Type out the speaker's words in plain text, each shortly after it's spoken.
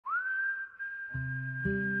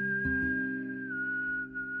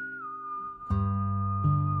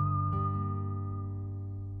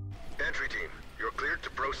team. You're cleared to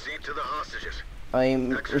proceed to the hostages.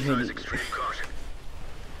 I'm Exercise extreme caution.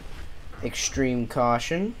 Extreme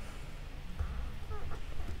caution.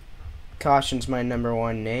 Caution's my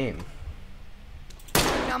 #1 name.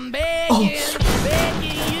 I'm begging, begging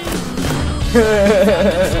you.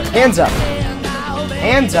 Hands up.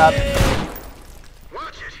 Hands up.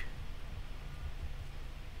 Watch it.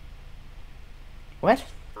 What?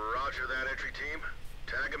 Roger that, entry team.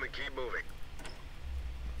 Tag him and keep moving.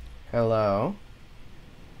 Hello?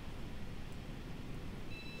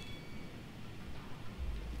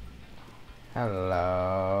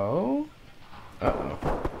 Hello?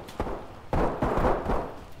 Uh-oh.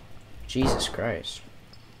 Jesus Christ.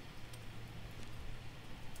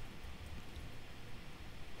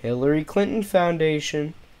 Hillary Clinton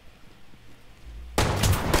Foundation.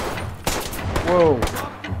 Whoa.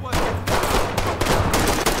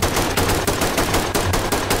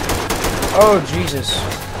 Oh, Jesus.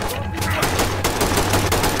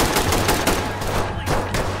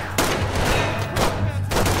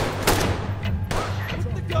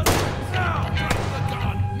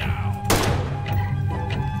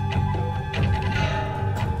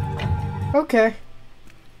 Okay.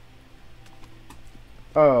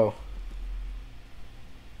 Oh.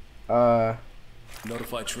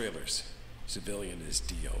 Notify trailers. Civilian is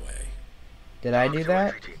DOA. Did I do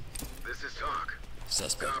that? This is talk.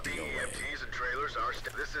 Suspect Copy DOA. EMTs and trailers are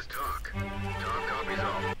this is talk. Talk copies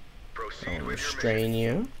all. Proceed I'll with your restrain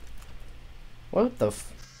you. What the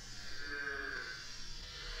f...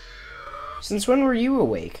 Since when were you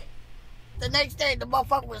awake? The next day, the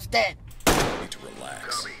motherfucker was dead. Need to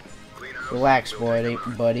relax. Copy. Clean house. Relax, We'll take buddy. him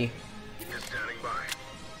on. Buddy. Just standing by.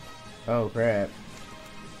 Oh, crap.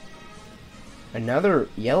 Another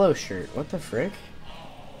yellow shirt. What the frick?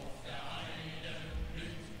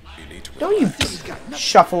 You need to Don't you relax.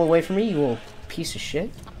 shuffle away from me, you little piece of shit.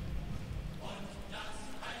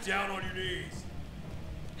 Down on your knees.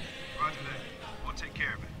 Roger that. We'll take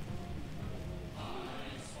care of it.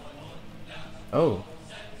 Oh.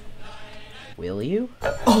 Will you?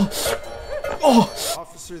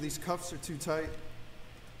 Officer, these cuffs are too tight.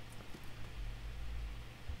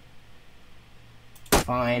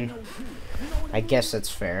 Fine. I guess that's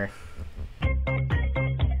fair.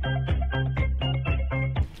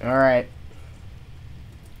 Alright.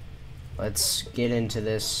 Let's get into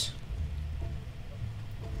this.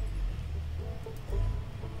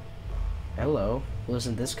 Hello.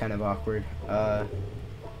 Wasn't this kind of awkward? Hands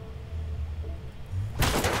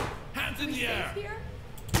in the air.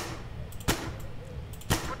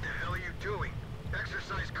 What the hell are you doing?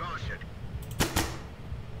 Exercise caution.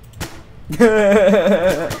 Get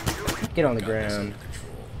on the Got this ground. under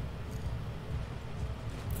control.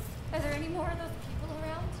 Are there any more of those people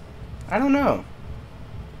around? I don't know.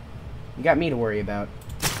 You got me to worry about.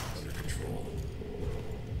 Under control.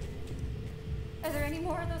 Are there any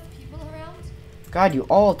more of those people around? God, you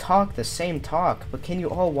all talk the same talk, but can you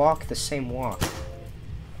all walk the same walk?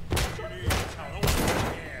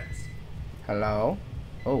 Hello?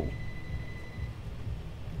 Oh.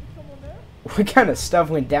 What kind of stuff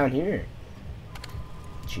went down here?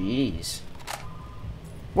 Jeez.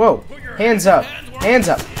 Whoa! Hands up! Hands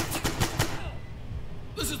up!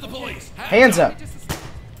 This is the police. Hands up!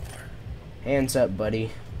 Hands up,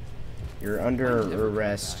 buddy. You're under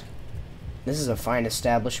arrest. This is a fine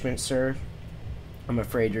establishment, sir. I'm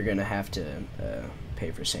afraid you're gonna have to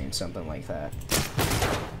pay for saying something like that.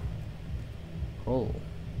 Oh.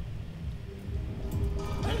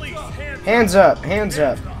 Hands up! Hands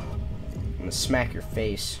up! I'm gonna smack your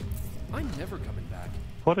face. I'm never coming back.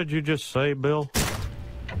 What did you just say, Bill?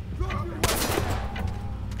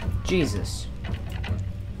 Jesus.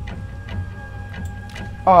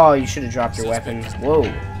 Oh, you should have dropped your weapon. Whoa.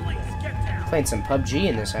 Playing some PUBG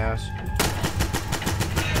in this house.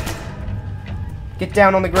 Get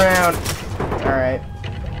down on the ground. Alright.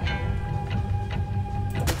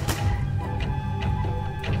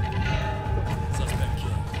 Suspect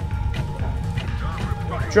killed.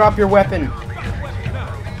 Drop your weapon.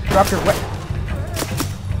 Drop your weapon.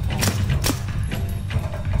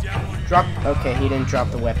 Drop. Okay, he didn't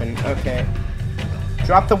drop the weapon. Okay.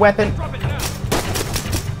 Drop the weapon.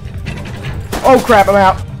 Oh crap, I'm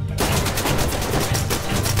out.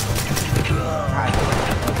 God.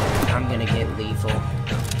 I'm gonna get lethal.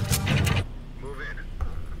 Move in.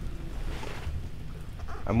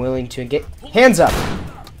 I'm willing to get. Hands up!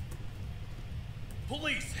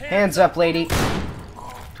 Police. Hands up, lady.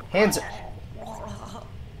 Hands up.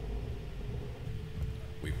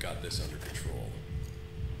 We've got this under control.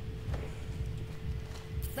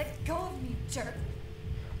 Let go of me, jerk.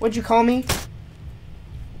 What'd you call me?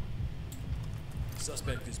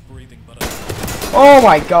 Suspect is breathing, but Oh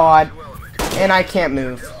my god. And I can't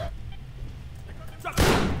move.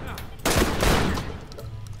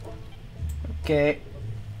 Okay.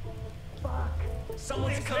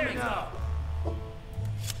 Someone's coming up.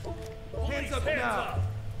 Hands up now.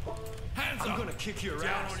 Hands up. I'm gonna kick your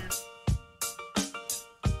ass.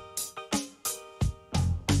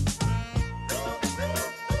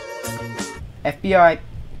 FBI.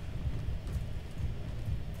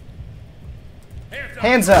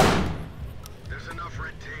 Hands up. There's enough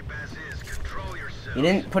red tape as is. Control yourself. He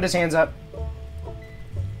didn't put his hands up.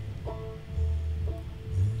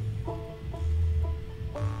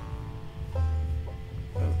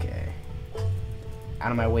 Okay.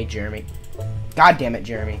 Out of my way, Jeremy. God damn it,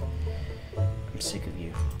 Jeremy. I'm sick of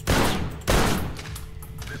you.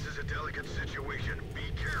 This is a delicate situation. Be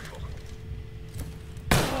careful.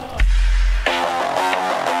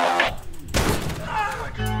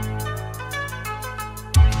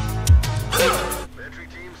 Entry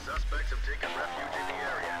team, suspects have taken refuge in the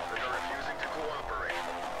area, but are refusing to cooperate.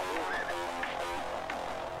 Move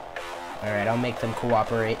in. Alright, I'll make them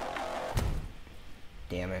cooperate.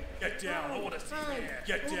 Damn it. Get down. I want to see you.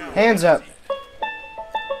 Get down. Hands up.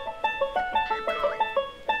 Keep going.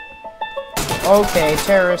 Okay,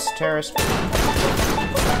 terrorist.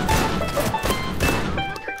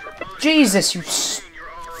 Jesus, you Your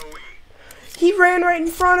ROE. He ran right in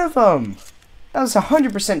front of him. That was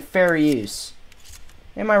 100% fair use.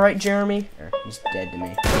 Am I right, Jeremy? Or, he's dead to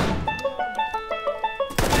me.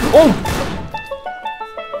 Oh!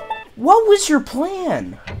 What was your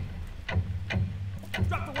plan?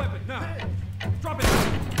 Drop the weapon now. Drop it.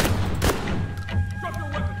 Drop your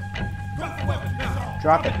weapon. Drop the weapon now.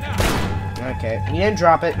 Drop it. Okay, he didn't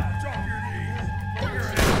drop it.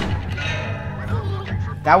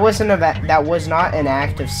 That wasn't that was not an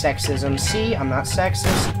act of sexism. See, I'm not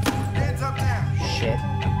sexist. Hands up now. Shit.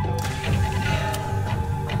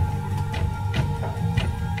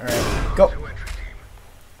 Alright, go. To entry team.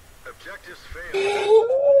 Objectives failed.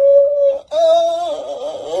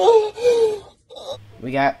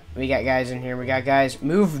 We got guys in here. We got guys.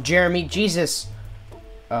 Move, Jeremy. Jesus.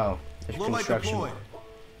 Oh, there's Low light construction. deployed.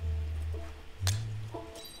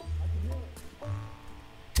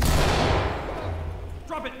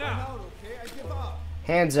 Drop it now. Out, okay? I give up.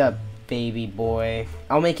 Hands up, baby boy.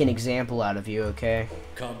 I'll make an example out of you, okay?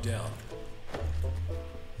 Calm down.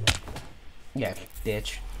 Yeah,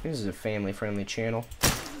 bitch. This is a family-friendly channel.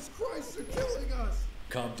 Jesus Christ, they're killing us.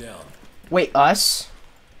 Calm down. Wait, us?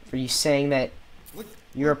 Are you saying that Look,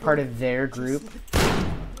 you're a part of their group?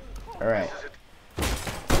 Alright.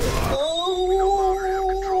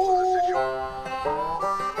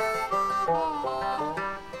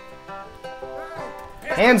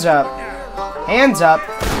 Hands up. Hands up.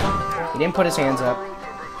 He didn't put his hands up.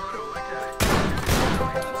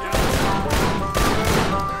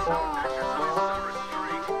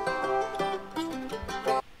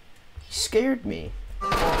 He scared me.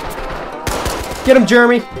 Get him,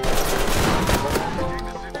 Jeremy.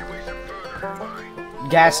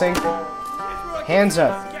 Gassing. Hands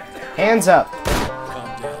up. Hands up.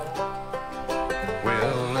 Calm down.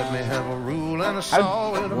 Well, let me have a rule and a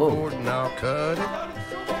saw and a Whoa. board and I'll cut it.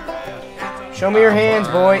 Show me your hands,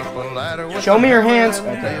 boy. Show me your hands.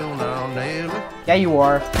 Okay. Nail, now nail it. Yeah, you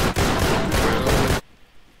are.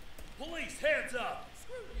 Police, hands up.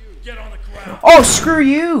 Get on the ground. Oh, screw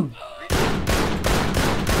you.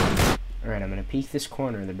 Alright, I'm gonna peek this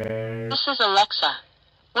corner. The bear. This is Alexa.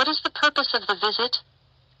 What is the purpose of the visit?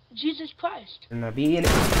 Jesus Christ. And I'll be in it.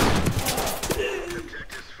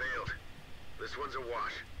 Objectives failed. This one's a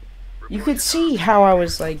wash. You Report could to see how I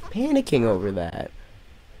was like panicking over that.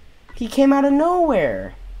 He came out of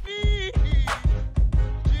nowhere.